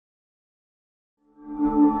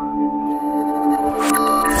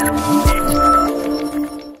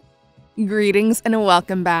Greetings and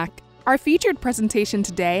welcome back. Our featured presentation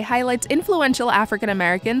today highlights influential African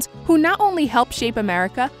Americans who not only helped shape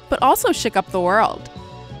America, but also shook up the world.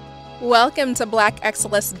 Welcome to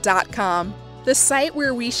blackexcellist.com, the site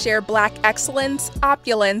where we share Black excellence,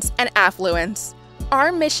 opulence, and affluence.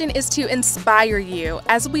 Our mission is to inspire you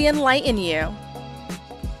as we enlighten you.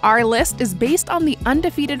 Our list is based on the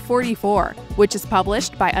Undefeated 44, which is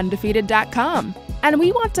published by Undefeated.com. And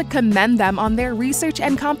we want to commend them on their research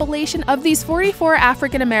and compilation of these 44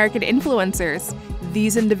 African American influencers.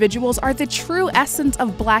 These individuals are the true essence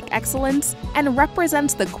of Black excellence and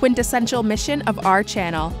represents the quintessential mission of our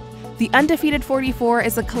channel. The Undefeated 44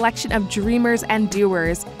 is a collection of dreamers and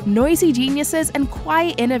doers, noisy geniuses and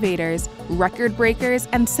quiet innovators, record breakers,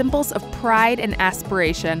 and symbols of pride and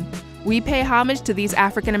aspiration. We pay homage to these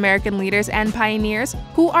African American leaders and pioneers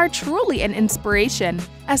who are truly an inspiration,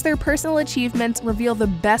 as their personal achievements reveal the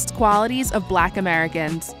best qualities of Black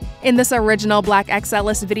Americans. In this original Black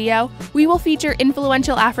Excellist video, we will feature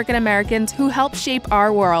influential African Americans who helped shape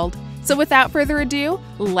our world. So without further ado,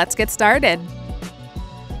 let's get started.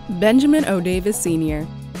 Benjamin O. Davis Sr.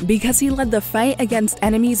 Because he led the fight against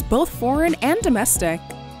enemies both foreign and domestic.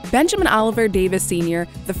 Benjamin Oliver Davis Sr.,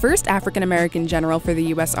 the first African-American general for the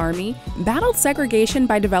U.S. Army, battled segregation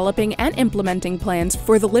by developing and implementing plans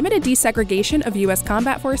for the limited desegregation of U.S.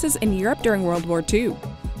 combat forces in Europe during World War II.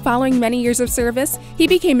 Following many years of service, he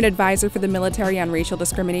became an advisor for the military on racial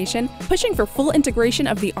discrimination, pushing for full integration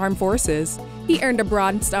of the armed forces. He earned a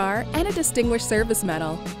Bronze Star and a Distinguished Service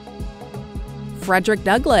Medal. Frederick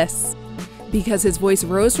Douglass. Because his voice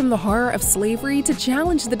rose from the horror of slavery to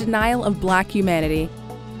challenge the denial of Black humanity.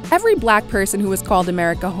 Every Black person who has called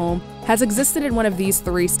America home has existed in one of these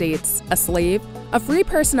three states: a slave, a free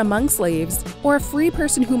person among slaves, or a free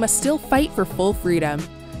person who must still fight for full freedom.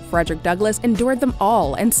 Frederick Douglass endured them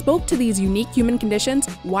all and spoke to these unique human conditions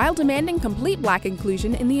while demanding complete Black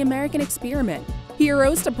inclusion in the American experiment. He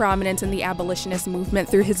arose to prominence in the abolitionist movement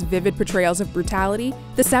through his vivid portrayals of brutality,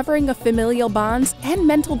 the severing of familial bonds, and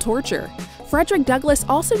mental torture. Frederick Douglass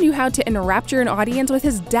also knew how to enrapture an audience with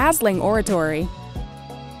his dazzling oratory.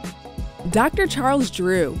 Dr. Charles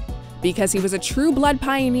Drew. Because he was a true-blood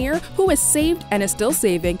pioneer who has saved and is still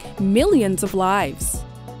saving millions of lives.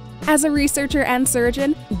 As a researcher and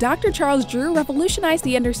surgeon, Dr. Charles Drew revolutionized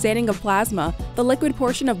the understanding of plasma, the liquid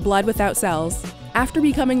portion of blood without cells. After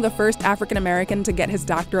becoming the first African American to get his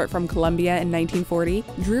doctorate from Columbia in 1940,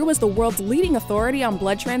 Drew was the world's leading authority on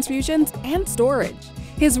blood transfusions and storage.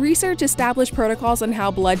 His research established protocols on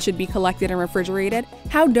how blood should be collected and refrigerated,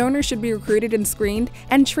 how donors should be recruited and screened,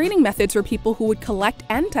 and training methods for people who would collect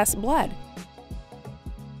and test blood.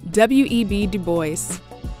 W.E.B. Du Bois.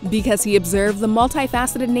 Because he observed the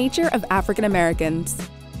multifaceted nature of African Americans.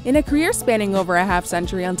 In a career spanning over a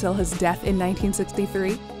half-century until his death in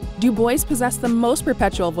 1963, Du Bois possessed the most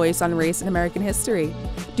perpetual voice on race in American history.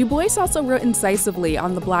 Du Bois also wrote incisively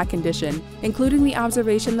on the Black condition, including the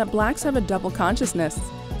observation that Blacks have a double consciousness.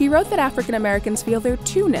 He wrote that African Americans feel their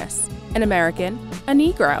two-ness: an American, a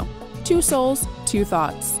Negro, two souls, two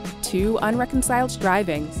thoughts, two unreconciled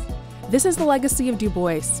strivings. This is the legacy of Du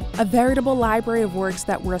Bois, a veritable library of works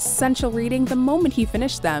that were essential reading the moment he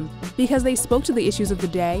finished them, because they spoke to the issues of the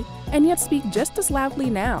day and yet speak just as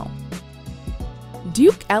loudly now.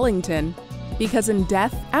 Duke Ellington. Because in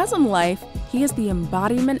death, as in life, he is the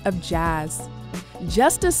embodiment of jazz.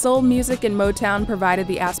 Just as soul music and Motown provided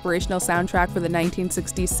the aspirational soundtrack for the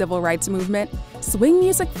 1960s civil rights movement, swing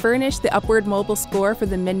music furnished the upward mobile score for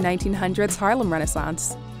the mid-1900s Harlem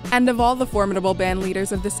Renaissance. And of all the formidable band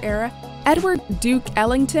leaders of this era, Edward Duke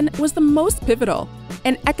Ellington was the most pivotal.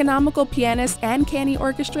 An economical pianist and canny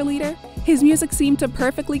orchestra leader, his music seemed to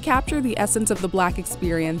perfectly capture the essence of the Black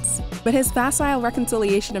experience. But his facile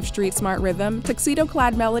reconciliation of street-smart rhythm,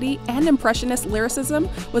 tuxedo-clad melody, and impressionist lyricism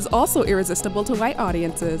was also irresistible to white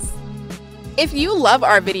audiences. If you love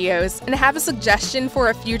our videos and have a suggestion for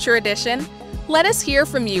a future edition, let us hear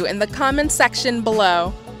from you in the comments section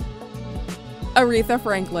below. Aretha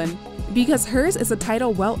Franklin. Because hers is a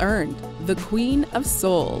title well-earned, the Queen of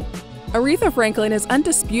Soul. Aretha Franklin is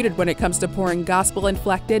undisputed when it comes to pouring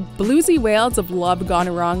gospel-inflected, bluesy wails of love gone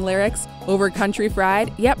wrong lyrics over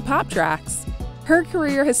country-fried, yet pop tracks. Her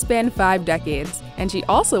career has spanned 5 decades, and she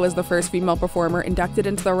also is the first female performer inducted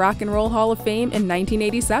into the Rock and Roll Hall of Fame in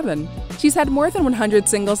 1987. She's had more than 100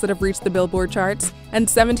 singles that have reached the Billboard charts, and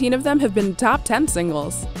 17 of them have been top 10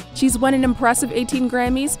 singles. She's won an impressive 18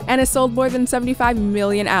 Grammys and has sold more than 75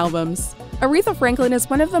 million albums. Aretha Franklin is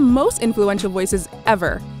one of the most influential voices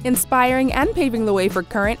ever, inspiring and paving the way for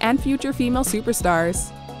current and future female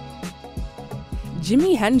superstars.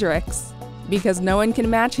 Jimi Hendrix. Because no one can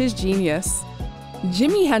match his genius.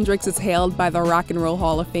 Jimi Hendrix is hailed by the Rock and Roll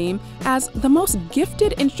Hall of Fame as the most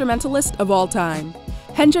gifted instrumentalist of all time.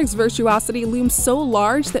 Hendrix's virtuosity looms so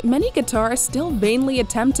large that many guitarists still vainly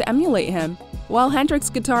attempt to emulate him. While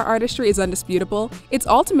Hendrix's guitar artistry is undisputable, it's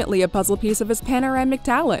ultimately a puzzle piece of his panoramic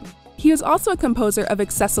talent. He is also a composer of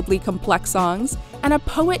excessively complex songs and a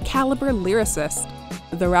poet-caliber lyricist.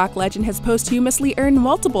 The rock legend has posthumously earned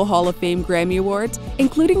multiple Hall of Fame Grammy Awards,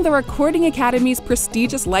 including the Recording Academy's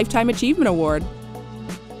prestigious Lifetime Achievement Award.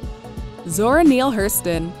 Zora Neale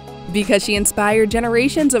Hurston, because she inspired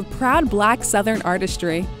generations of proud Black Southern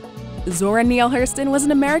artistry. Zora Neale Hurston was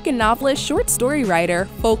an American novelist, short story writer,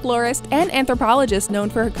 folklorist, and anthropologist known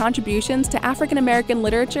for her contributions to African American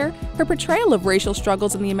literature, her portrayal of racial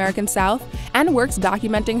struggles in the American South, and works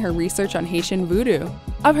documenting her research on Haitian voodoo.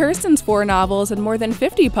 Of Hurston's 4 novels and more than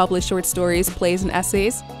 50 published short stories, plays, and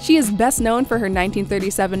essays, she is best known for her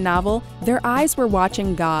 1937 novel, Their Eyes Were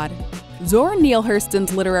Watching God. Zora Neale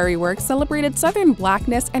Hurston's literary work celebrated Southern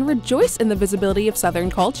Blackness and rejoiced in the visibility of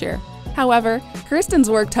Southern culture. However, Hurston's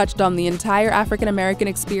work touched on the entire African American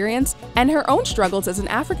experience and her own struggles as an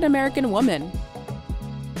African American woman.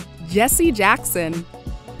 Jesse Jackson,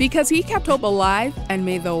 because he kept hope alive and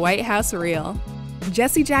made the White House real.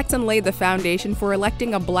 Jesse Jackson laid the foundation for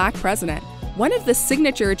electing a Black president, one of the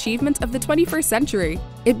signature achievements of the 21st century.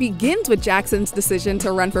 It begins with Jackson's decision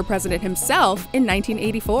to run for president himself in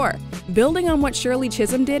 1984, building on what Shirley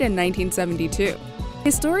Chisholm did in 1972.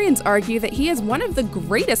 Historians argue that he is one of the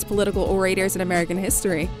greatest political orators in American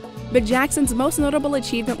history. But Jackson's most notable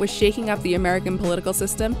achievement was shaking up the American political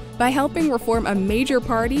system by helping reform a major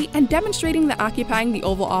party and demonstrating that occupying the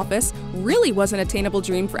Oval Office really was an attainable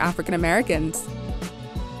dream for African Americans.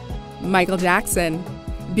 Michael Jackson,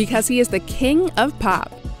 because he is the king of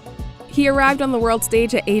pop. He arrived on the world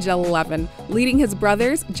stage at age 11, leading his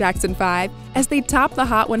brothers, Jackson 5, as they topped the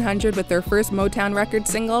Hot 100 with their first Motown record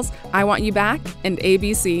singles, I Want You Back and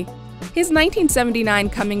ABC. His 1979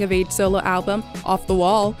 coming-of-age solo album, Off the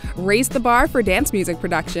Wall, raised the bar for dance music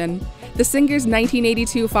production. The singer's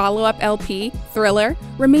 1982 follow-up LP, Thriller,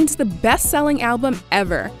 remains the best-selling album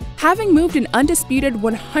ever, having moved an undisputed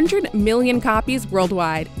 100 million copies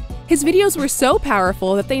worldwide. His videos were so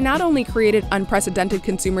powerful that they not only created unprecedented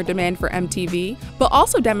consumer demand for MTV, but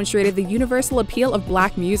also demonstrated the universal appeal of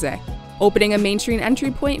Black music, opening a mainstream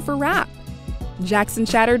entry point for rap. Jackson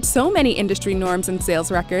shattered so many industry norms and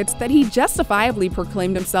sales records that he justifiably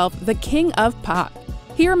proclaimed himself the king of pop.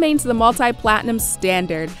 He remains the multi-platinum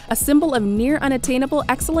standard, a symbol of near unattainable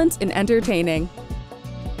excellence in entertaining.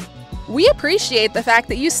 We appreciate the fact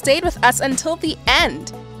that you stayed with us until the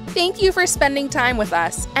end. Thank you for spending time with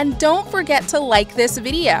us, and don't forget to like this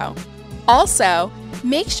video. Also,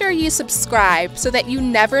 make sure you subscribe so that you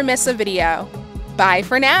never miss a video. Bye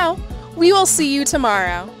for now. We will see you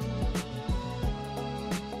tomorrow.